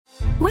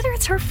Whether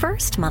it's her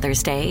first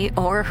Mother's Day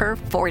or her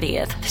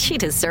 40th, she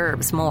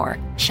deserves more.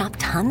 Shop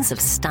tons of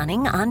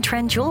stunning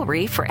on-trend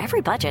jewelry for every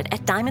budget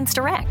at Diamonds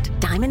Direct.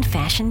 Diamond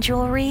fashion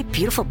jewelry,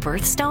 beautiful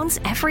birthstones,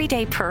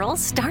 everyday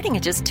pearls starting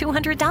at just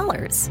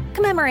 $200.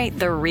 Commemorate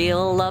the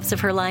real loves of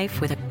her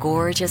life with a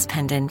gorgeous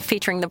pendant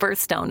featuring the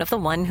birthstone of the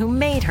one who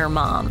made her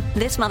mom.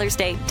 This Mother's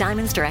Day,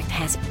 Diamonds Direct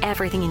has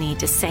everything you need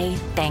to say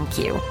thank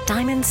you.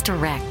 Diamonds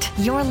Direct.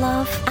 Your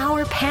love,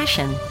 our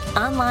passion.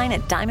 Online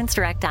at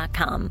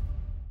diamondsdirect.com.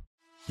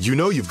 You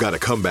know you've got a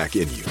comeback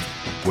in you.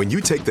 When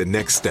you take the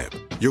next step,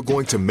 you're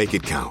going to make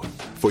it count.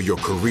 For your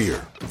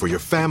career, for your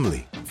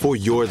family, for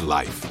your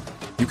life.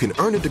 You can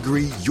earn a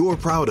degree you're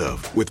proud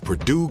of with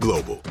Purdue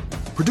Global.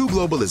 Purdue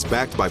Global is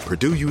backed by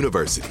Purdue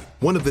University,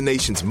 one of the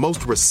nation's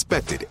most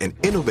respected and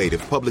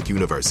innovative public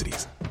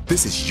universities.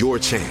 This is your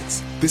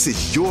chance. This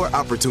is your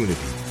opportunity.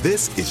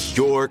 This is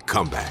your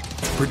comeback.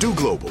 Purdue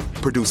Global,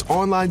 Purdue's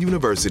online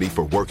university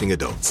for working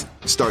adults.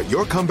 Start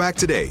your comeback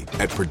today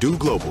at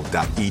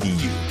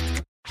purdueglobal.edu.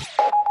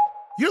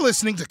 You're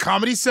listening to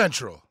Comedy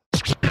Central.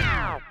 Welcome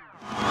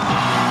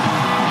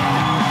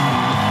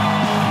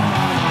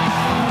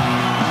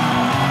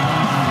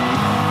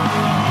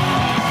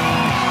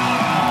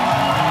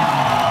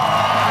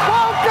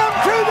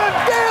to The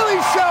Daily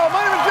Show.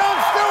 My name is Jon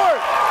Stewart.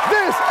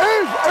 This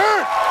is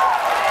it.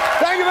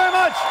 Thank you very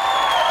much,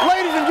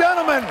 ladies and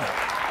gentlemen.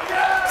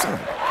 Son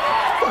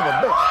of a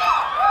bitch.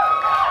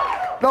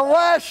 The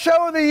last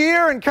show of the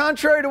year, and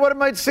contrary to what it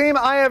might seem,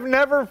 I have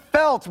never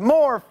felt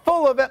more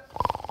full of it.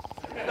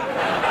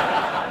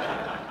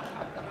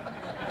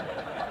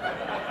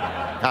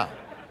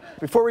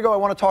 Before we go, I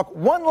want to talk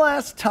one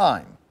last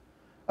time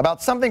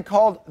about something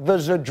called the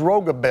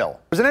Zadroga bill.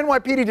 There's an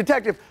NYPD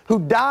detective who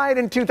died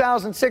in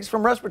 2006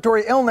 from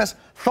respiratory illness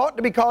thought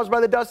to be caused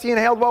by the dust he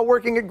inhaled while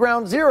working at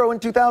Ground Zero in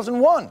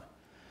 2001.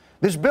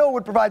 This bill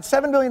would provide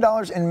 $7 billion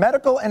in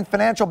medical and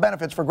financial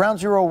benefits for Ground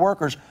Zero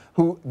workers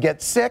who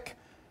get sick,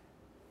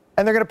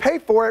 and they're going to pay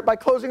for it by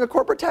closing a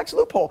corporate tax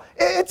loophole.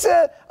 It's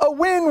a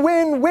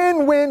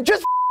win-win-win-win.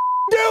 Just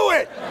do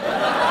it!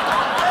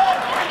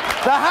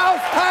 The House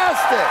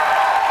passed it.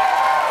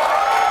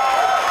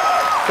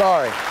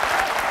 Sorry.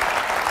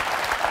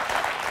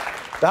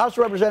 The House of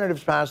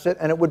Representatives passed it,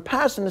 and it would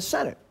pass in the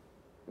Senate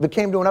if it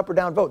came to an up or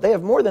down vote. They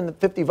have more than the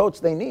 50 votes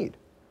they need.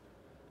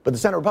 But the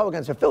Senate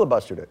Republicans have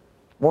filibustered it.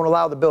 Won't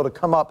allow the bill to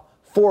come up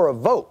for a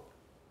vote.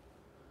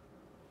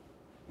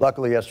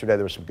 Luckily, yesterday,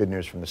 there was some good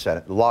news from the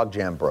Senate. The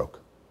logjam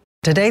broke.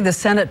 Today, the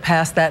Senate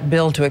passed that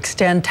bill to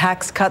extend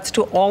tax cuts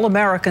to all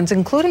Americans,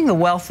 including the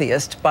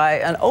wealthiest, by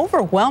an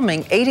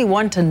overwhelming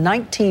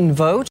 81-19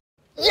 vote.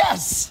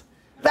 Yes!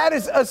 That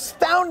is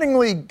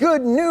astoundingly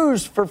good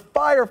news for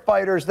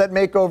firefighters that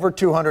make over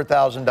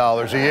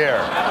 $200,000 a year.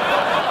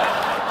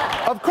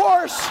 Of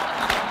course,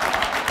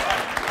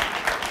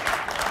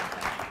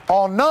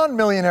 all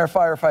non-millionaire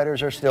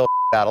firefighters are still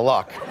out of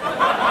luck.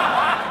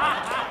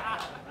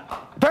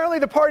 Apparently,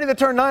 the party that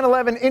turned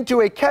 9/11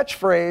 into a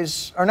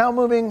catchphrase are now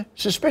moving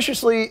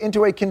suspiciously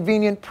into a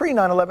convenient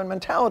pre-9/11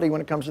 mentality when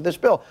it comes to this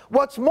bill.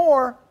 What's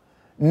more,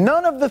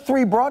 none of the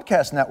three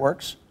broadcast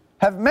networks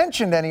have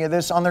mentioned any of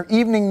this on their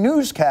evening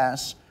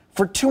newscasts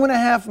for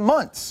 2.5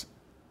 months.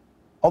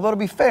 Although, to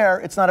be fair,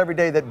 it's not every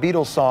day that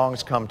Beatles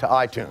songs come to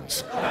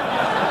iTunes.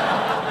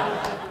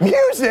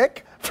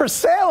 Music for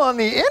sale on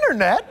the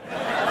internet?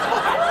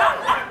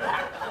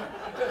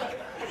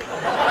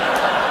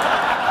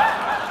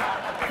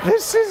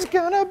 This is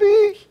gonna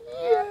be...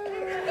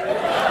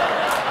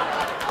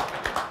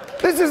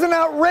 This is an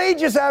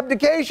outrageous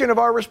abdication of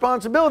our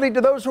responsibility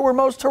to those who were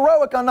most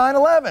heroic on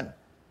 9/11.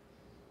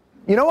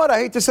 You know what? I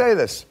hate to say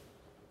this.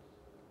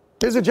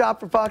 Here's a job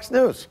for Fox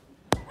News.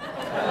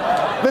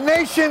 The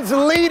nation's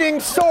leading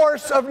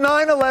source of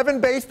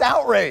 9/11-based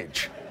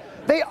outrage.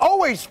 They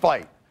always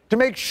fight to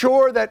make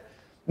sure that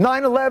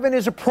 9/11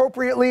 is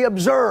appropriately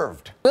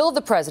observed. Will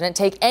the president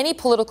take any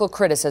political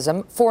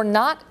criticism for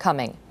not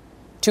coming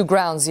to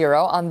Ground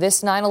Zero on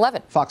this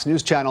 9/11? Fox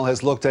News Channel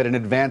has looked at an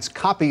advanced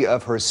copy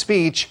of her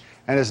speech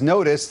and has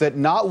noticed that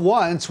not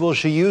once will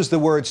she use the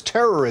words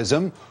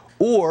terrorism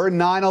or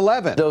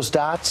 9/11. Those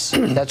dots,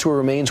 that's where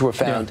remains were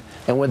found. Yeah.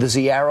 And where does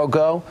the arrow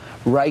go?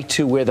 Right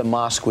to where the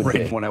mosque would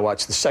be. When I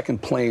watched the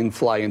second plane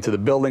fly into the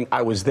building,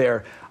 I was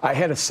there. I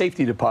had a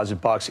safety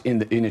deposit box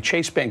in a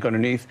Chase bank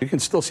underneath. You can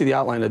still see the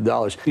outline of the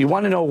dollars. You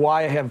want to know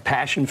why I have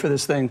passion for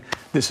this thing?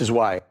 This is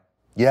why.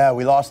 Yeah,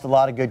 we lost a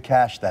lot of good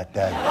cash that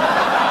day.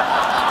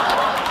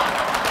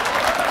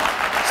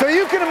 So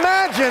you can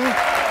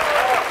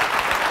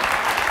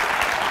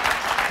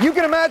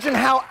imagine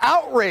how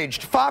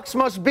outraged Fox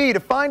must be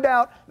to find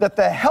out that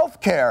the health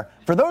care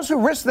for those who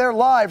risk their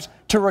lives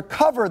to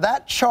recover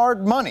that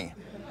charred money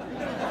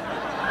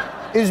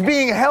is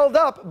being held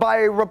up by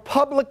a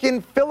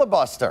Republican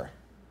filibuster.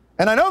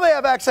 And I know they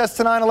have access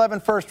to 9/11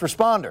 first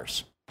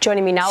responders.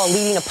 Joining me now, a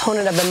leading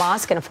opponent of the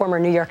mosque and a former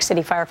New York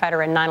City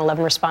firefighter and 9/11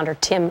 responder,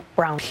 Tim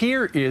Brown.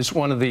 Here is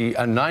one of the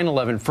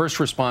 9/11 first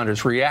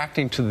responders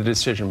reacting to the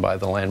decision by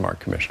the Landmark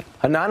Commission.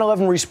 A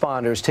 9/11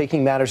 responder is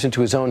taking matters into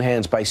his own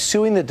hands by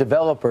suing the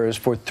developers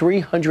for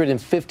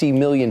 $350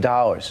 million.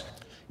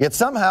 Yet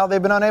somehow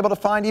they've been unable to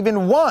find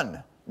even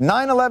one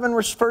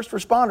 9/11 first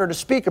responder to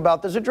speak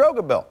about the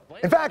Zadroga bill.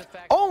 In fact,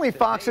 only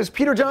Fox's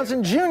Peter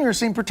Johnson Jr.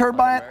 seemed perturbed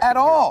by it at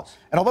all.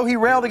 And although he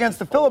railed against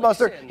the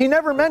filibuster, he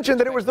never mentioned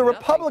that it was the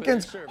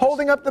Republicans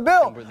holding up the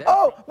bill.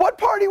 Oh, what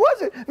party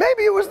was it?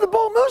 Maybe it was the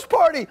Bull Moose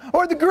Party,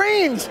 or the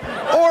Greens,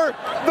 or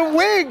the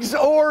Whigs,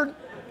 or...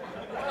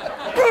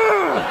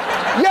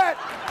 Yet,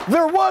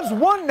 there was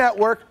one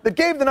network that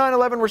gave the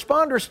 9/11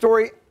 responder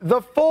story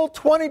the full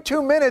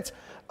 22 minutes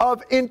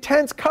of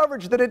intense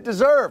coverage that it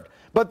deserved.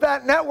 But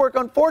that network,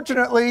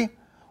 unfortunately,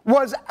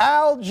 was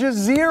Al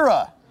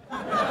Jazeera.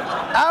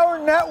 Our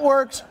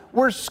networks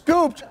were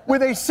scooped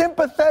with a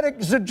sympathetic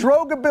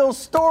Zadroga bill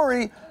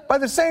story by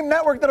the same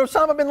network that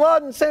Osama bin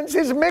Laden sends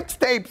his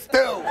mixtapes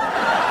to.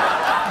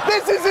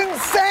 This is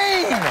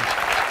insane.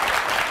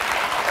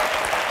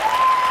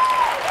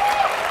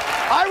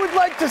 I would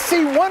like to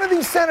see one of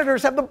these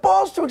senators have the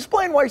balls to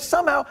explain why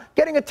somehow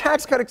getting a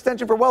tax cut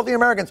extension for wealthy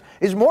Americans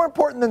is more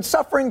important than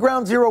suffering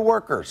Ground Zero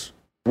workers.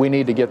 We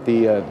need to get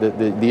the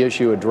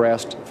issue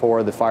addressed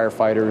for the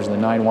firefighters and the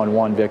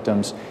 911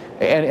 victims,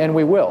 and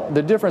we will.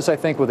 The difference, I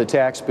think, with the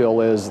tax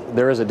bill is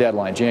there is a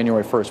deadline,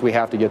 January 1st. We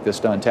have to get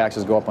this done.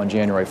 Taxes go up on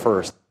January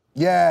 1st.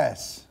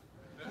 Yes.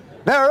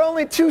 There are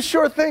only two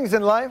sure things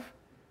in life,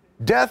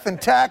 death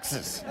and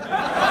taxes.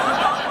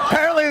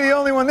 Apparently the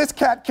only one this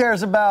cat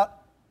cares about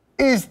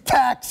is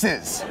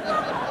taxes.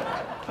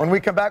 When we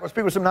come back, we'll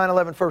speak with some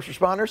 9/11 first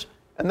responders,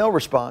 and they'll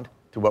respond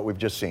to what we've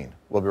just seen.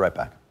 We'll be right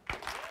back.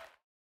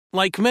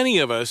 Like many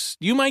of us,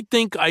 you might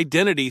think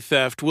identity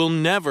theft will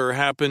never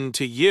happen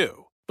to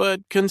you.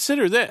 But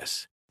consider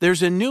this.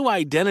 There's a new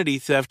identity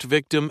theft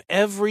victim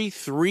every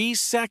 3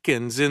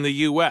 seconds in the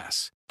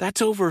U.S.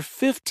 That's over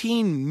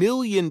 15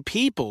 million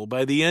people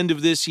by the end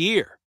of this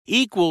year,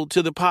 equal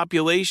to the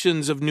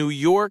populations of New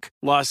York,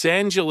 Los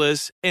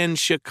Angeles, and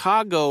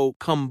Chicago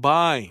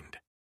combined.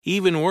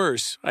 Even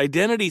worse,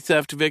 identity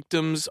theft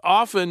victims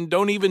often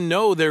don't even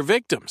know they're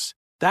victims.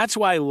 That's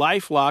why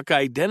LifeLock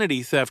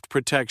Identity Theft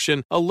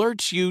Protection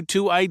alerts you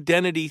to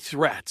identity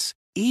threats,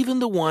 even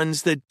the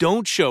ones that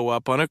don't show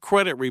up on a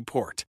credit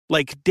report,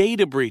 like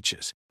data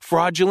breaches,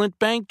 fraudulent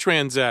bank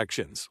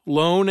transactions,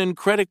 loan and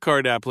credit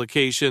card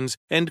applications,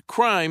 and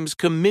crimes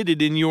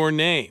committed in your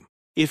name.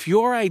 If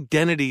your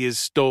identity is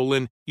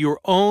stolen, your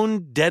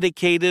own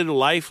dedicated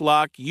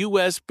LifeLock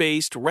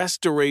U.S.-based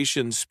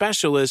restoration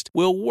specialist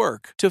will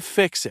work to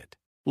fix it.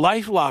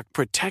 LifeLock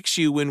protects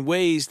you in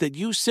ways that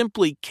you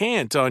simply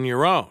can't on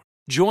your own.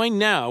 Join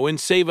now and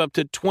save up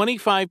to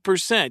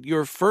 25%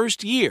 your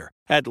first year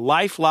at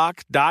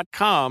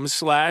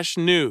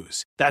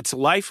LifeLock.com/news. That's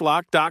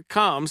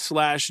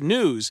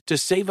LifeLock.com/news to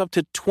save up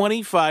to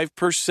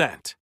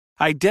 25%.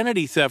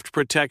 Identity theft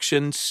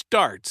protection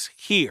starts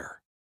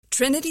here.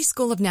 Trinity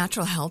School of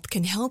Natural Health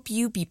can help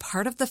you be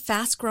part of the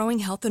fast-growing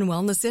health and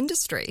wellness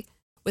industry.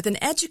 With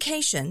an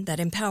education that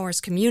empowers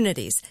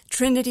communities,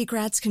 Trinity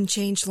grads can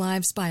change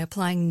lives by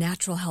applying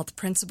natural health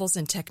principles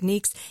and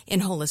techniques in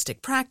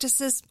holistic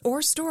practices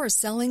or stores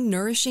selling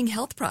nourishing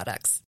health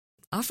products.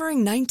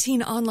 Offering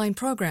 19 online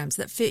programs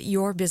that fit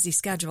your busy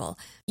schedule,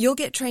 you'll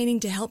get training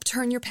to help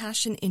turn your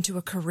passion into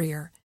a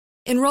career.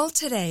 Enroll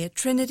today at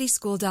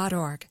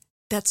trinityschool.org.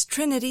 That's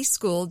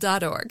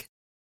trinityschool.org.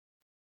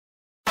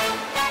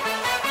 Welcome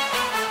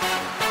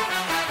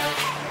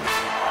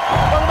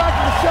back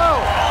to the show.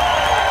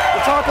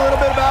 Talk a little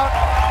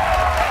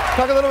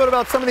bit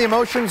about some of the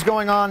emotions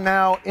going on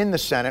now in the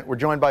Senate. We're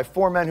joined by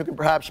four men who can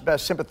perhaps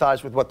best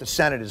sympathize with what the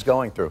Senate is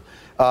going through.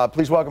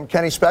 Please welcome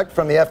Kenny Speck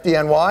from the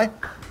FDNY,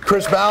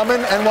 Chris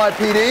Bauman,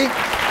 NYPD,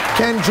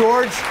 Ken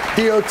George,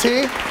 DOT,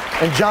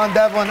 and John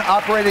Devlin,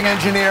 operating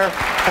engineer,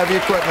 heavy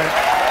equipment.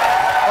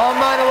 All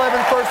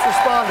 9/11 first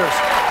responders.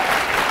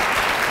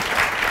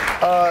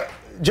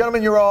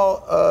 Gentlemen, you're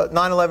all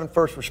 9/11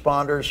 first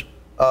responders.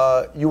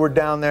 You were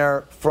down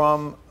there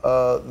from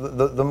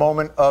the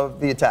moment of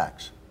the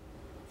attacks,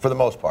 for the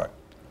most part.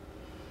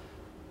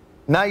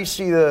 Now you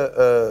see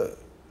the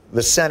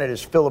Senate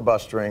is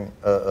filibustering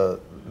the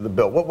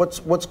bill.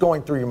 What's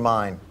going through your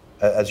mind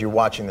as you're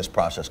watching this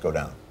process go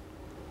down?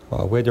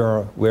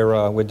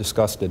 We're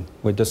disgusted.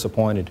 We're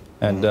disappointed,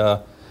 and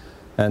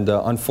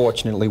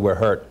unfortunately we're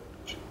hurt.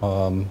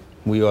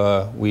 We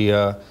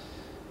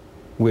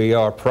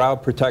are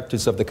proud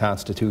protectors of the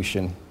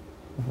Constitution.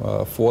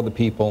 For the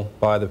people,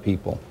 by the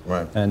people,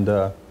 right? And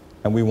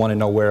we want to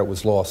know where it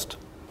was lost.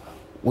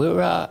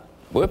 We're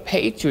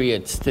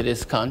patriots to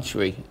this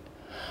country.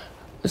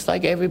 It's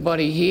like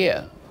everybody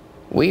here.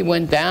 We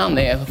went down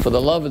there for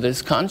the love of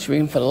this country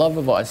and for the love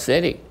of our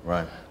city.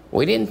 Right.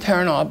 We didn't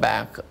turn our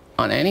back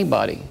on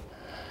anybody.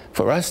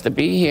 For us to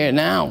be here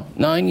now,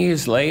 9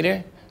 years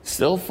later,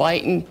 still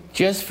fighting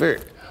just for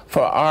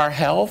our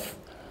health,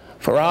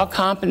 for our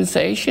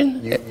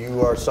compensation.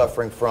 You are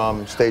suffering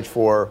from stage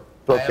 4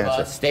 Throat I cancer.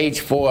 have stage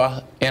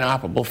 4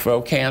 inoperable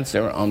throat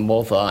cancer on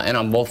both and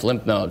on both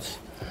lymph nodes.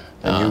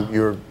 And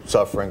you're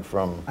suffering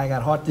from? I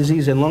got heart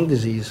disease and lung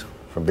disease.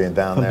 From being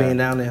down there? From being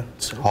down there.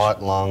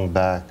 Heart, lung,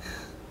 back,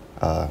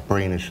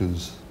 brain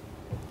issues.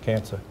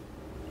 Cancer.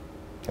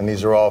 And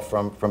these are all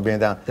from being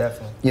down?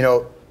 Definitely. You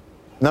know,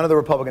 none of the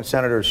Republican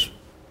senators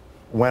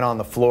went on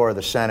the floor of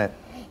the Senate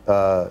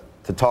to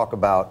talk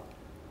about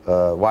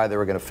why they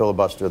were going to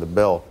filibuster the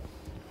bill.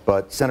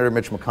 But Senator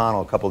Mitch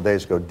McConnell a couple of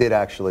days ago did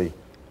actually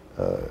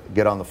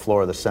get on the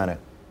floor of the Senate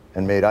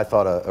and made, I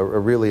thought, a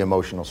really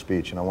emotional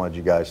speech. And I wanted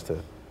you guys to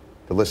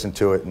listen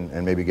to it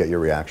and maybe get your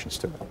reactions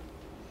to it.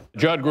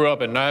 Judd grew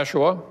up in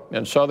Nashua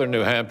in southern New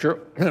Hampshire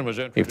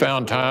and he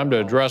found time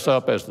to dress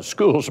up as the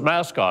school's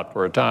mascot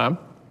for a time.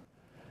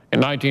 In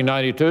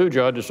 1992,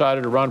 Judd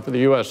decided to run for the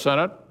U.S.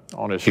 Senate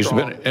on his He's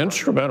been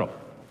instrumental.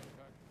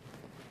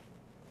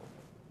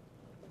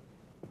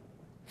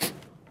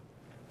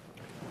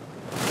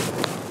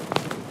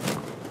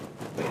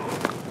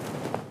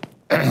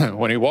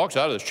 When he walks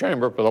out of this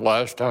chamber for the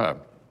last time,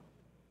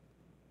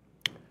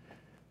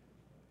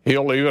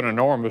 he'll leave an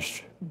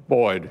enormous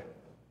void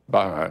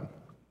behind.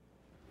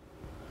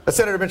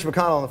 Senator Mitch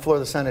McConnell on the floor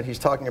of the Senate, he's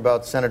talking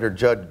about Senator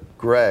Judd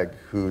Gregg,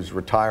 who's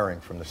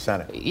retiring from the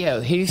Senate. Yeah,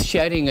 he's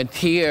shedding a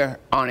tear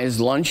on his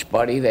lunch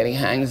buddy that he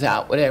hangs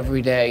out with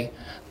every day.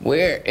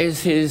 Where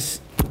is his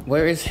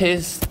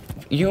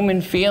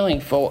human feeling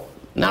for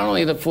not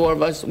only the four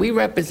of us? We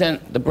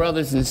represent the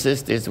brothers and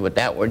sisters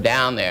that were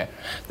down there.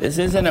 This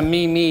isn't a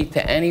me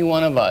to any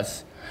one of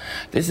us.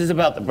 This is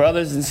about the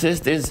brothers and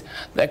sisters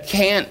that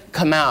can't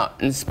come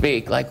out and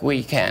speak like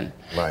we can.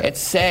 Right. It's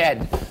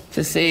sad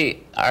to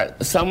see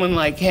someone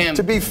like him.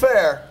 To be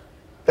fair,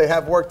 they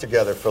have worked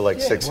together for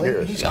like 6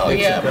 years. He's crying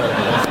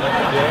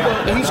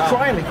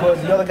because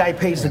the other guy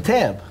pays the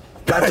tab.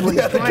 That's what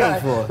he's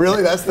crying for.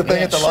 Really? That's the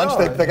thing at the lunch?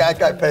 The guy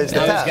pays the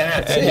tab. He's going to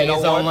have to pay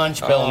his own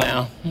lunch bill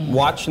now.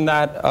 Watching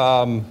that,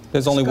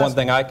 there's only one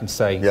thing I can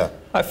say. Yeah.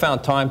 I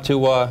found time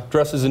to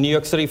dress as a New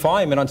York City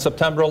fireman on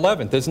September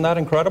 11th. Isn't that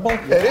incredible?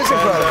 It is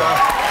incredible.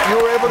 You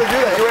were able to do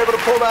that. You were able to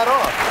pull that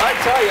off. I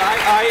tell you,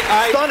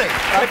 Stunning.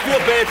 I feel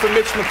bad for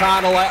Mitch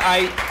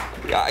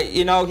McConnell.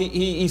 You know,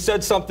 he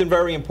said something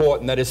very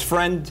important, that his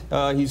friend,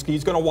 he's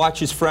going to watch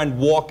his friend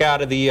walk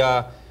out of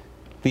the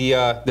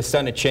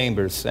Senate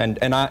chambers, and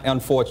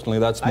unfortunately,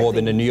 that's more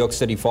than a New York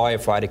City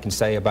firefighter can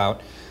say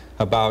about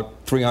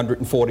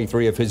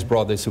 343 of his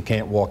brothers who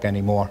can't walk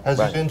anymore.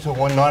 Has he been to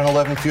one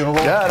 9/11 funeral?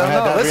 Yeah, I don't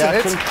know.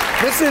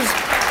 Listen,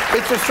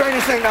 it's the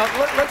strangest thing. Now,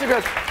 let's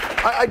address.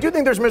 I do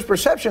think there's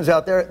misperceptions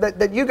out there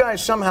that you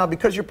guys somehow,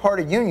 because you're part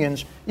of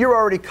unions, you're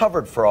already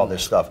covered for all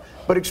this stuff.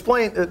 But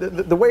explain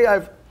the way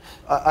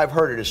I've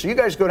heard it is. So you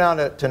guys go down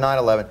to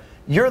 9/11.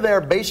 You're there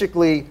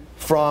basically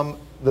from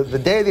the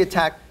day of the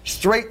attack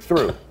straight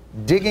through,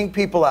 digging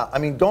people out. I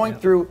mean, going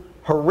through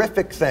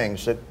horrific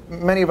things that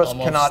many of us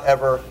cannot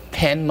ever.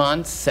 10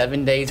 months,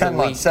 7 days a week. 10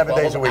 months, 7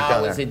 days a week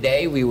down there. Hours a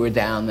day we were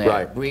down there,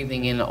 right,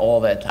 breathing in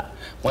all that,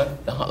 like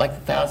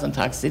 1,000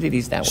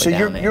 toxicities that were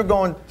down there. So you're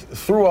going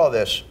through all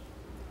this.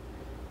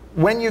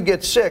 When you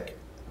get sick,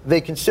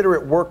 they consider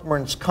it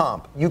workman's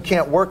comp. You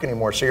can't work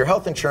anymore, so your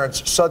health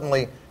insurance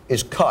suddenly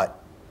is cut.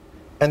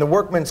 And the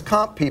workman's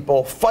comp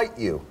people fight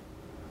you.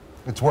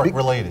 It's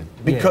work-related.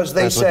 Because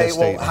they say,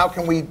 well, how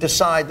can we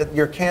decide that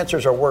your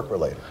cancers are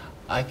work-related?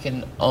 I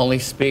can only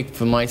speak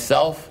for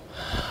myself.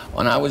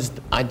 When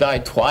I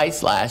died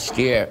twice last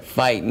year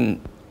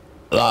fighting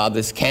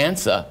this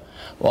cancer.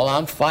 While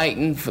I'm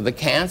fighting for the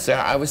cancer,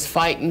 I was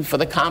fighting for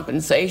the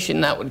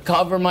compensation that would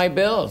cover my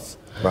bills.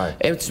 Right.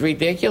 It's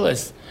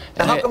ridiculous.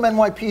 Now, how come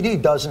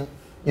NYPD doesn't,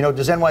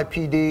 does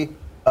NYPD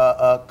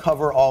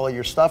cover all of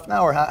your stuff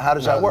now, or how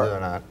does that work? No,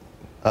 they're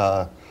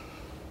not.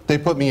 They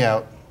put me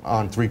out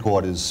on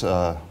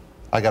 3/4.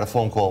 I got a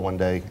phone call one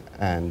day,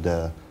 and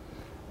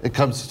it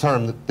comes to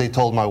term that they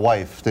told my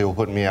wife they were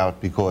putting me out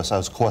because I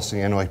was costing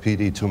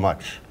NYPD too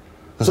much.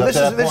 Because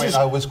at that point,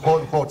 I was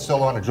quote-unquote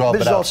still on a job,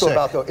 but out also sick.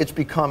 about, though, it's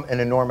become an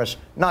enormous,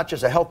 not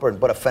just a health burden,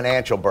 but a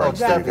financial burden.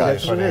 Exactly. For you guys.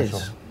 That's what it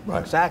is. Right.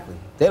 Exactly.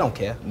 They don't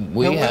care.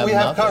 We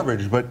have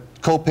coverage, but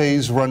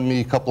co-pays run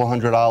me a couple of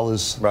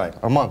 $100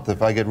 a month.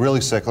 If I get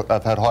really sick,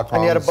 I've had heart problems.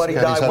 And you had a buddy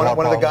die,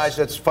 one of the guys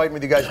that's fighting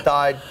with you guys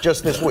died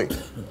just this week,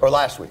 or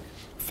last week.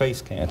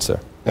 Face cancer.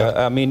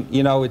 I mean,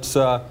 it's,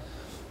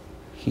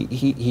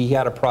 he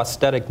had a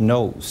prosthetic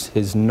nose.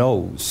 His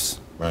nose.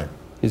 Right.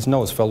 His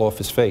nose fell off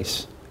his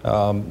face.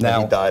 Now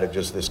he died of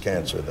just this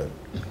cancer then.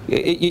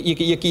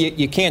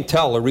 You can't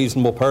tell a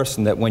reasonable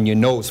person that when your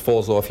nose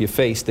falls off your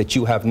face that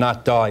you have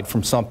not died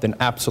from something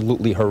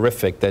absolutely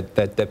horrific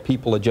that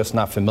people are just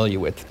not familiar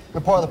with.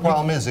 But part of the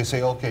problem is they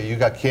say, okay, you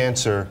got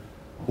cancer.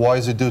 Why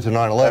is it due to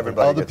 9/11?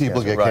 Other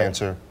people get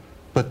cancer.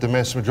 But the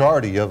vast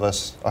majority of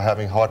us are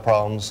having heart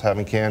problems,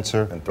 having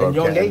cancer. And throat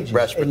cancer,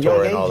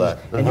 respiratory and all that.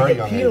 And you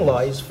get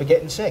penalized for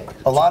getting sick.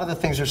 A lot of the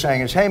things they're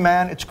saying is, hey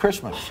man, it's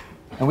Christmas.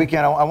 And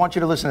I want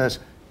you to listen to this.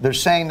 They're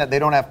saying that they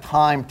don't have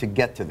time to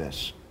get to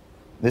this.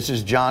 This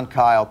is John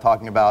Kyle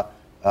talking about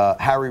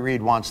Harry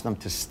Reid wants them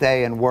to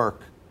stay and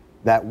work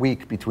that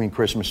week between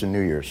Christmas and New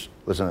Year's.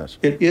 Listen. Listen to this.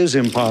 It is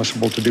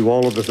impossible to do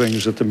all of the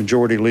things that the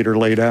majority leader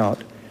laid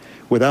out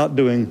without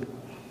doing,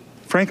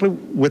 frankly,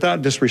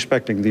 without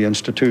disrespecting the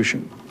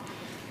institution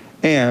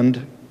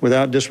and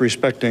without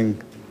disrespecting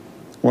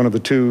one of the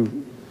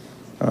two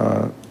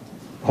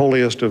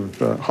holiest of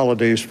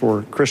holidays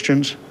for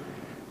Christians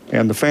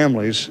and the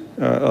families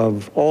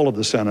of all of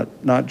the Senate,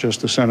 not just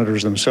the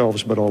senators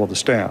themselves, but all of the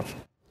staff.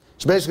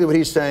 So basically what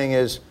he's saying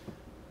is,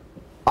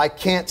 I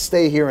can't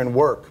stay here and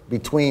work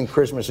between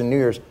Christmas and New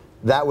Year's.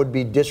 That would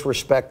be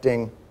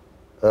disrespecting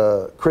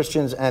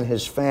Christians and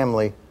his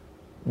family.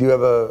 Do you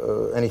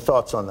have any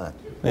thoughts on that?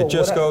 It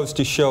just goes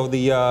to show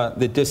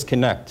the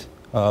disconnect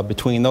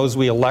between those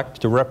we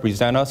elect to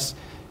represent us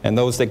and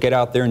those that get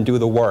out there and do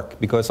the work.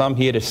 Because I'm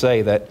here to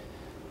say that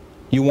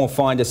you won't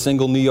find a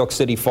single New York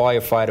City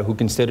firefighter who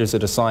considers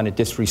it a sign of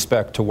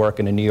disrespect to work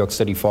in a New York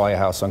City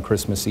firehouse on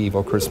Christmas Eve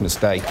or Christmas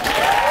Day.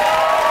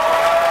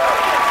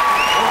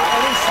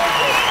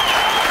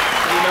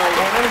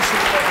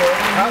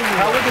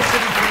 How would the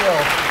city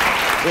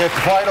feel if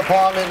the fire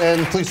department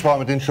and police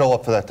department didn't show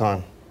up for that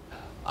time?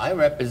 I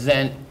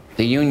represent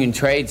the union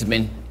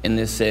tradesmen in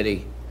this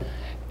city,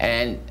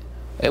 and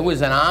it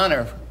was an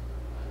honor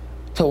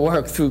to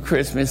work through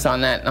Christmas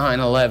on that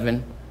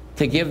 9/11,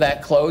 to give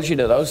that closure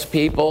to those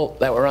people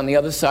that were on the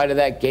other side of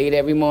that gate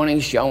every morning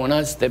showing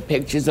us the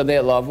pictures of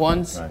their loved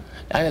ones. Right.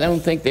 I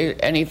don't think there's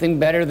anything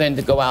better than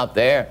to go out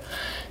there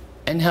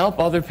and help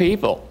other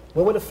people.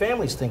 What would the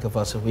families think of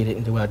us if we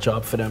didn't do our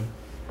job for them?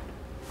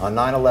 On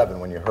 9/11,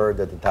 when you heard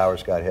that the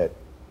towers got hit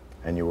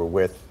and you were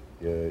with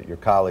your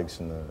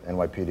colleagues in the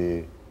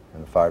NYPD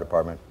and the fire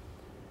department,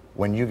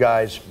 when you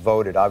guys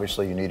voted,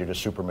 obviously you needed a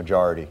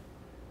supermajority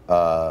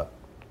to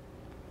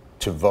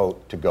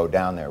vote to go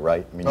down there,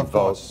 right? I mean, you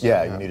vote,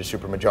 yeah, you need a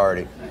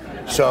supermajority.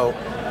 So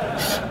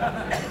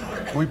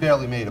we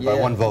barely made it by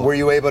one vote. Were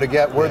you able to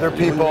get? Were there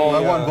people? By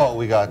one vote,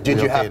 we got.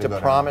 Did you have to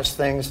promise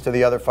things to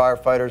the other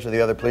firefighters or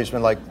the other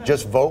policemen, like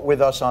just vote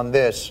with us on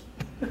this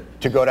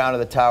to go down to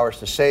the towers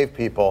to save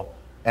people,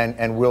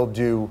 and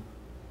we'll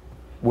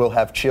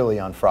have chili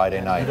on Friday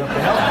night?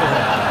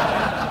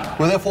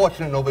 Well, they're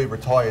fortunate nobody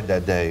retired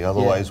that day.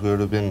 Otherwise, we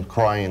would have been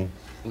crying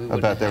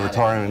about their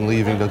retirement and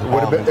leaving the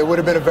department. It would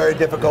have been a very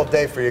difficult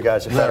day for you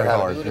guys if that Very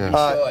happened.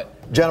 hard,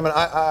 Gentlemen,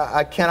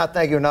 I cannot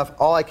thank you enough.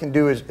 All I can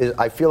do is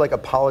I feel like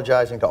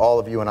apologizing to all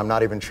of you, and I'm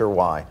not even sure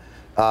why.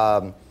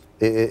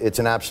 It's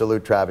an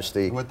absolute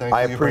travesty.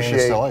 I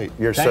appreciate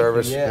your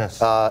service,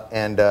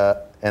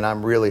 and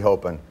I'm really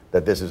hoping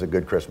that this is a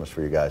good Christmas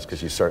for you guys,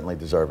 because you certainly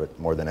deserve it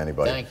more than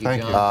anybody. Thank you,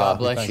 John. God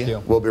bless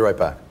you. We'll be right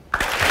back.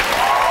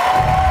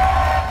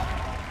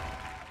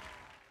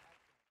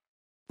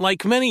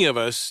 Like many of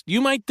us,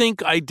 you might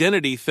think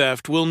identity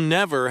theft will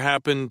never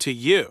happen to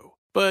you.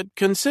 But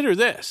consider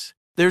this.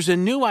 There's a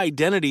new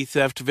identity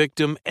theft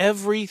victim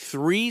every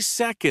 3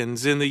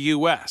 seconds in the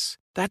U.S.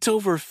 That's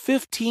over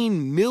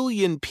 15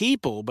 million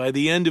people by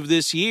the end of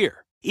this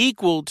year,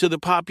 equal to the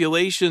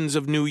populations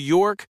of New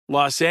York,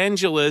 Los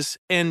Angeles,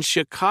 and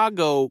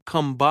Chicago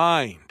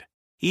combined.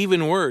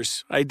 Even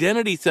worse,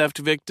 identity theft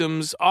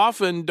victims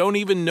often don't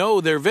even know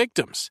they're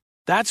victims.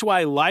 That's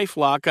why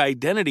LifeLock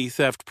Identity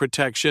Theft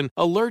Protection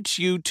alerts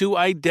you to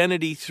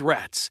identity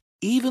threats,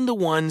 even the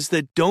ones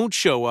that don't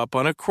show up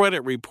on a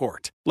credit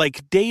report,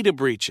 like data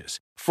breaches,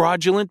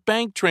 fraudulent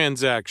bank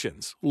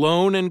transactions,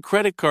 loan and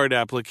credit card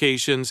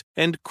applications,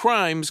 and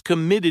crimes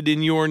committed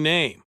in your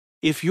name.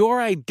 If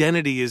your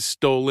identity is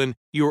stolen,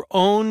 your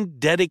own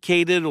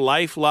dedicated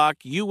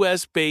LifeLock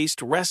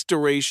U.S.-based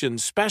restoration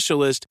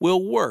specialist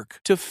will work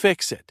to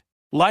fix it.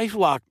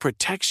 LifeLock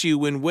protects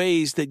you in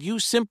ways that you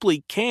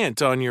simply can't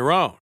on your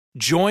own.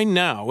 Join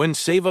now and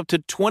save up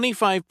to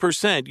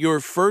 25% your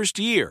first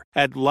year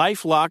at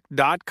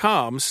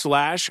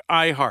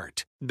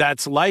LifeLock.com/iHeart.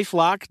 That's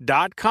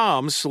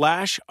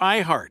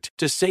LifeLock.com/iHeart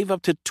to save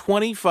up to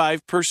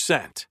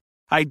 25%.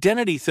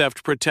 Identity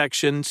theft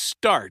protection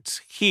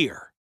starts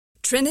here.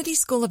 Trinity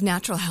School of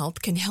Natural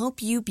Health can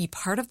help you be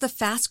part of the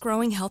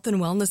fast-growing health and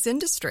wellness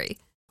industry.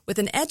 With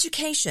an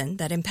education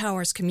that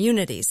empowers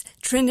communities,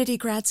 Trinity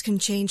grads can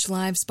change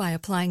lives by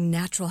applying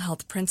natural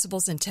health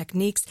principles and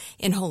techniques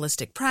in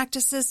holistic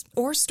practices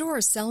or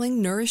stores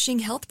selling nourishing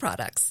health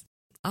products.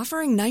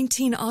 Offering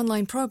 19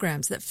 online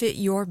programs that fit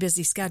your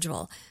busy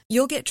schedule,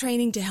 you'll get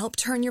training to help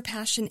turn your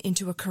passion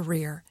into a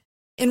career.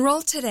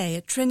 Enroll today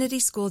at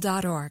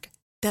trinityschool.org.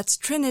 That's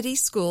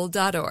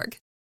trinityschool.org.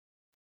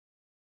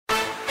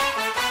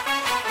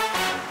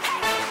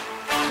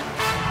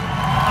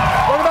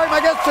 Welcome back,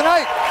 my guest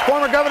tonight.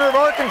 Former governor of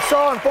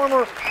Arkansas and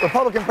former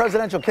Republican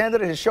presidential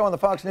candidate. His show on the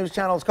Fox News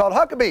Channel is called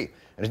Huckabee,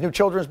 and his new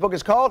children's book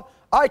is called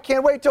I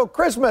Can't Wait Till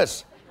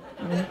Christmas,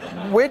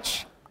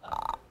 which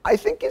I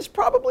think is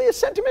probably a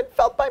sentiment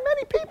felt by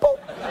many people.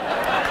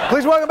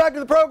 Please welcome back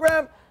to the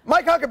program,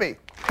 Mike Huckabee.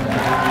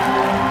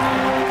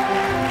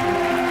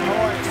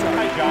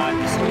 Hi,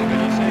 John.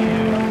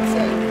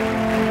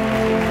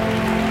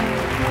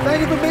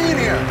 Thank you for being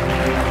here.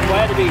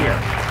 Glad to be here.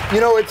 You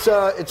know,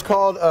 it's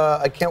called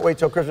I Can't Wait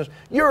Till Christmas.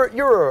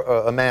 You're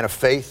a man of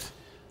faith.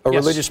 a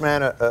religious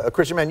man, a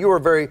Christian man. You are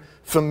very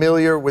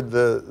familiar with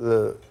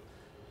the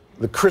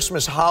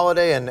Christmas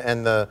holiday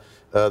and the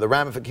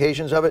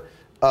ramifications of it.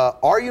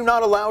 Are you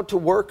not allowed to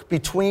work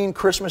between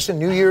Christmas and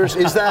New Year's?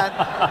 Is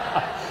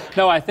that...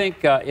 No, I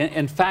think,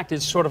 in fact,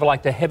 it's sort of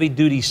like the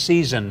heavy-duty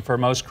season for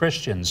most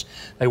Christians.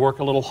 They work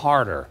a little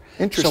harder.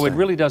 Interesting. So it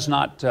really does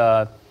not,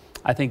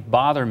 I think,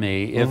 bother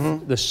me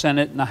if the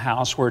Senate and the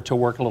House were to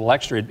work a little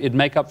extra. It'd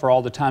make up for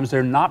all the times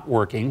they're not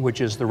working, which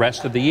is the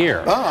rest of the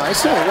year. Oh, I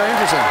see. Very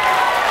interesting.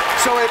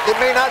 So it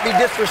may not be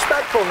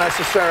disrespectful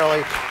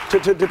necessarily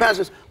to pass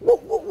this.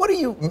 What do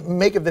you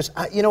make of this?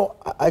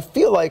 I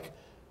feel like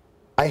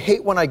I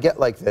hate when I get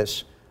like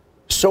this.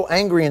 So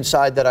angry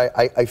inside that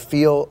I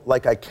feel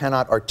like I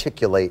cannot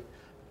articulate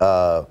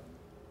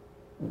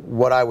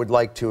what I would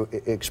like to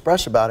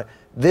express about it.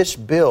 This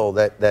bill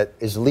that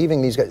is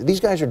leaving these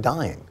guys are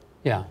dying.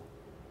 Yeah.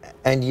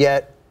 And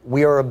yet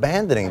we are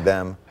abandoning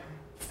them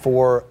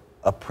for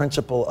a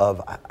principle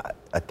of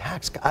a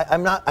tax.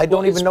 I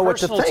don't even know what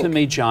to think. It's personal to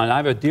me, John. I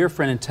have a dear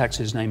friend in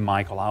Texas named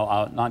Michael.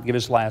 I'll not give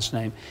his last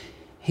name.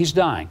 He's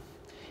dying.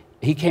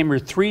 He came here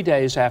 3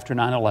 days after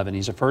 9/11.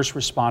 He's a first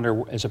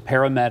responder as a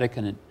paramedic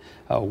and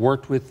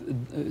worked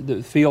with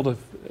the field of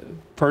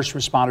first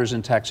responders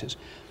in Texas.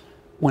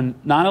 When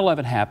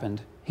 9/11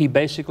 happened, he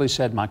basically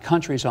said, my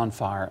country's on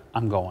fire,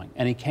 I'm going.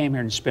 And he came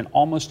here and spent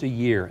almost a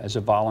year as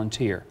a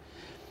volunteer.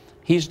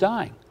 He's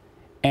dying,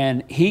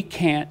 and he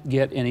can't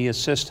get any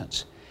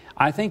assistance.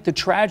 I think the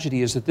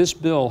tragedy is that this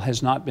bill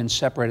has not been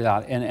separated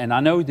out. And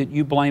I know that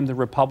you blame the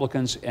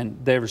Republicans, and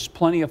there's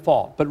plenty of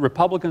fault. But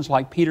Republicans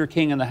like Peter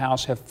King in the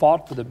House have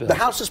fought for the bill. The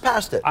House has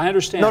passed it. I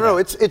understand. No,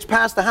 it's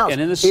passed the House.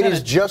 And in the Senate, it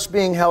is just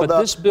being held but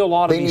up. This bill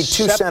ought to they be need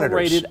two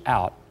separated senators.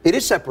 out. It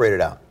is separated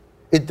out.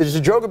 The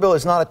Zadroga bill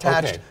is not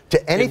attached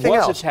to anything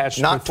else. else.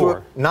 Attached not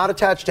before. Not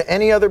attached to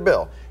any other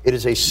bill. It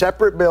is a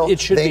separate bill.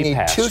 It should they be need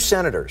passed. two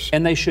senators.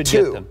 And they should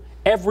get them.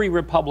 Every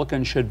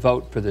Republican should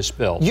vote for this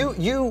bill.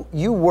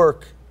 You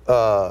work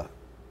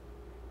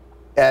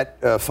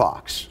at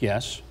Fox.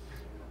 Yes.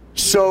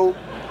 So.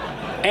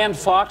 And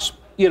Fox,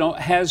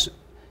 has,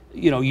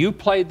 you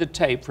played the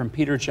tape from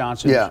Peter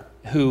Johnson,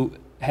 who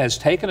has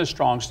taken a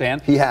strong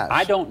stand. He has.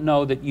 I don't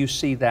know that you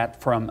see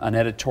that from an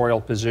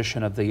editorial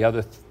position of the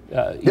other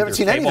you haven't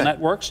seen cable anything.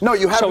 networks. No,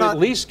 you have so not. At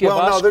least give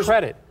us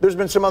credit. There's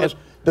been some others.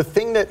 The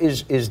thing that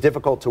is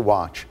difficult to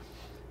watch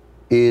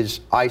is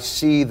I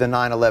see the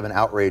 9/11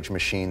 outrage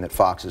machine that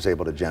Fox is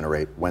able to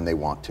generate when they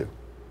want to.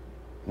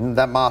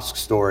 That mosque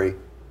story,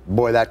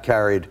 boy, that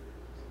carried,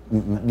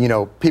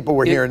 people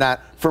were hearing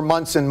that for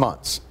months and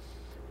months.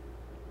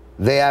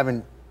 They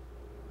haven't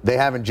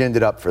ginned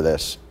it up for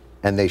this,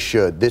 and they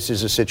should. This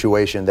is a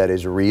situation that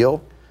is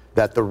real,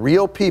 that the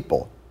real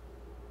people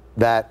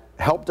that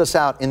helped us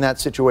out in that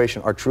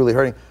situation are truly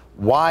hurting.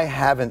 Why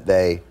haven't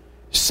they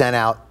sent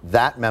out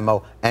that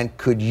memo? And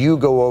could you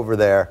go over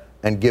there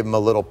and give them a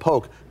little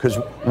poke? Because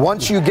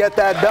once you get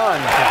that done...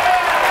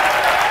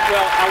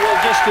 Well, I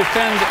will just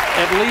defend,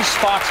 at least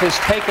Fox has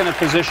taken a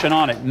position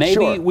on it.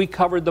 Maybe we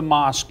covered the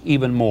mosque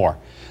even more.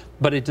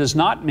 But it does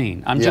not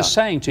mean, I'm just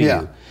saying to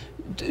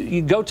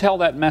you go tell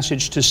that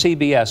message to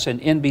CBS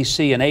and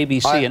NBC and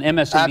ABC and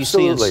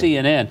MSNBC and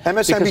CNN.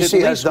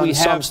 MSNBC has done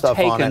some stuff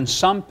on it. Taken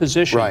some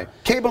position. Right.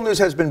 Cable news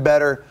has been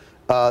better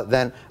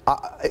than...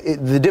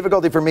 the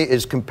difficulty for me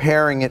is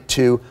comparing it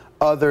to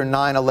other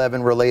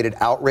 9/11 related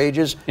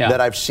outrages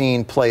that I've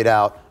seen played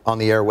out on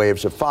the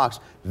airwaves of Fox.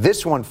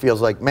 This one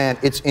feels like, man,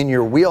 it's in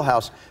your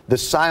wheelhouse. The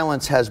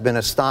silence has been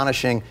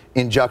astonishing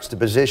in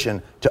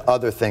juxtaposition to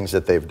other things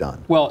that they've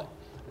done. Well,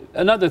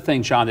 another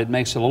thing, John, that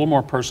makes it a little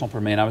more personal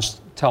for me, and I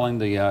was telling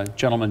the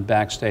gentleman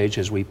backstage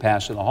as we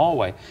passed in the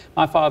hallway,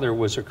 my father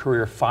was a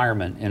career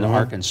fireman in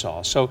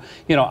Arkansas. So,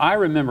 I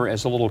remember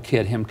as a little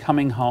kid him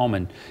coming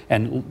home,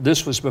 and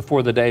this was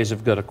before the days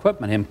of good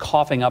equipment, him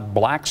coughing up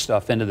black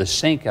stuff into the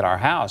sink at our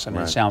house. I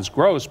mean, it sounds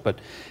gross, but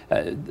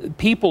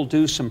people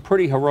do some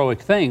pretty heroic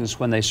things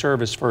when they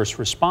serve as first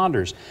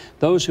responders.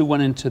 Those who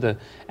went into the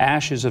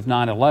ashes of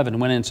 9/11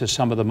 went into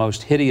some of the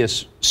most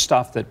hideous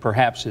stuff that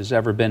perhaps has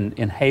ever been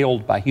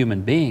inhaled by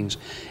human beings.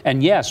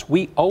 And yes,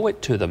 we owe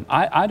it to them.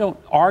 I don't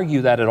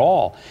argue that at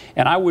all.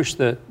 And I wish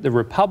the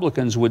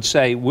Republicans would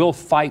say, we'll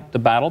fight the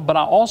battle, but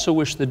I also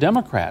wish the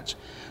Democrats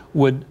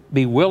would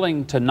be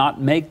willing to not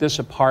make this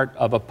a part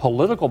of a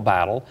political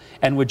battle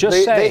and would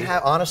just say... They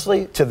have,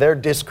 honestly, to their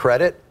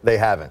discredit, they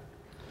haven't.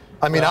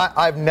 I mean,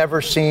 I've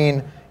never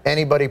seen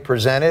anybody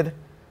presented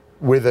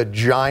with a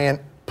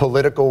giant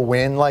political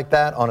win like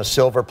that on a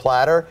silver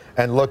platter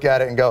and look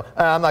at it and go,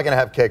 I'm not going to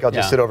have cake. I'll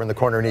just sit over in the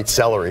corner and eat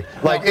celery.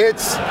 Like, it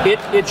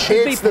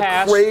should be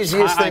passed. The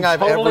craziest thing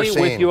I've ever seen. I'm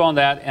totally with you on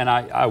that, and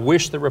I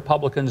wish the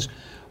Republicans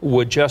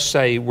would just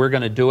say, we're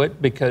going to do it,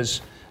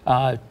 because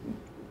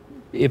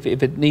if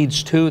it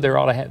needs two, there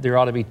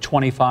ought to be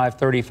 25,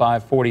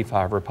 35,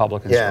 45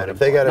 Republicans. Yeah, if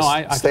they got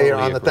to stay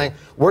totally on the thing.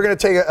 We're going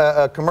to take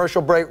a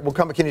commercial break. We'll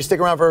come. Can you stick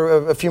around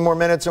for a few more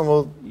minutes, and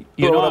we'll...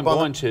 I'm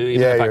going to,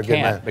 even if I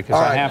can't, because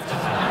I have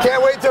to.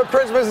 Can't wait till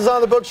Christmas is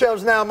on the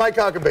bookshelves now. Mike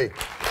Huckabee.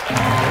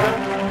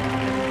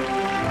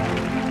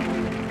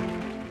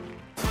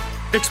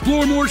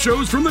 Explore more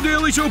shows from The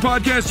Daily Show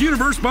podcast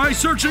universe by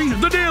searching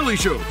The Daily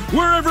Show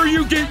wherever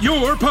you get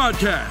your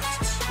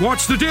podcasts.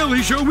 Watch The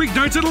Daily Show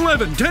weeknights at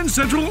 11, 10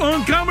 Central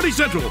on Comedy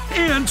Central,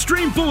 and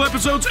stream full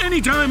episodes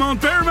anytime on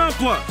Paramount+.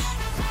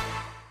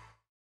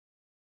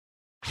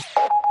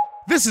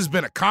 This has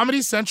been a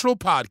Comedy Central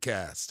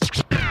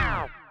podcast.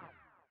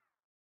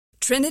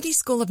 Trinity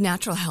School of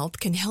Natural Health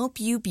can help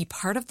you be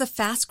part of the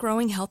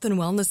fast-growing health and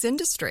wellness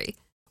industry.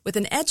 With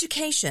an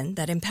education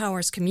that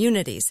empowers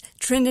communities,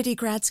 Trinity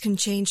grads can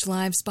change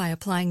lives by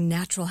applying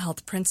natural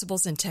health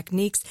principles and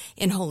techniques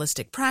in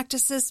holistic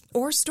practices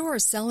or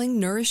stores selling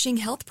nourishing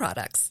health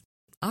products.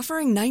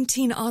 Offering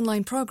 19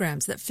 online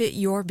programs that fit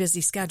your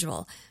busy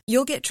schedule,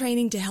 you'll get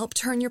training to help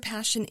turn your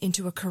passion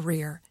into a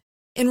career.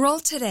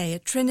 Enroll today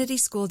at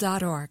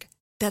trinityschool.org.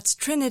 That's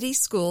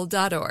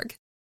trinityschool.org.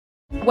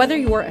 Whether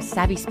you're a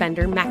savvy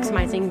spender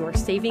maximizing your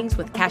savings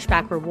with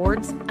cashback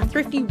rewards, a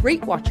thrifty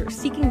rate watcher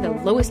seeking the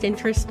lowest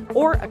interest,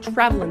 or a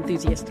travel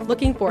enthusiast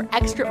looking for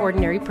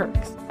extraordinary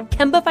perks,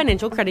 Kemba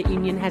Financial Credit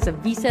Union has a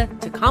visa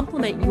to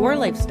complement your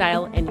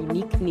lifestyle and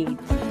unique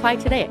needs. Apply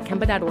today at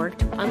Kemba.org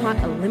to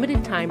unlock a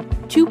limited time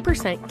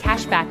 2%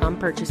 cash back on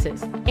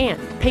purchases and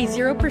pay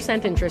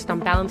 0% interest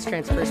on balance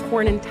transfers for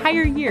an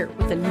entire year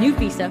with a new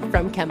visa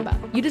from Kemba.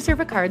 You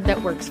deserve a card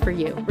that works for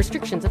you.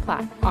 Restrictions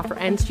apply. Offer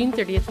ends June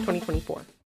 30th, 2024.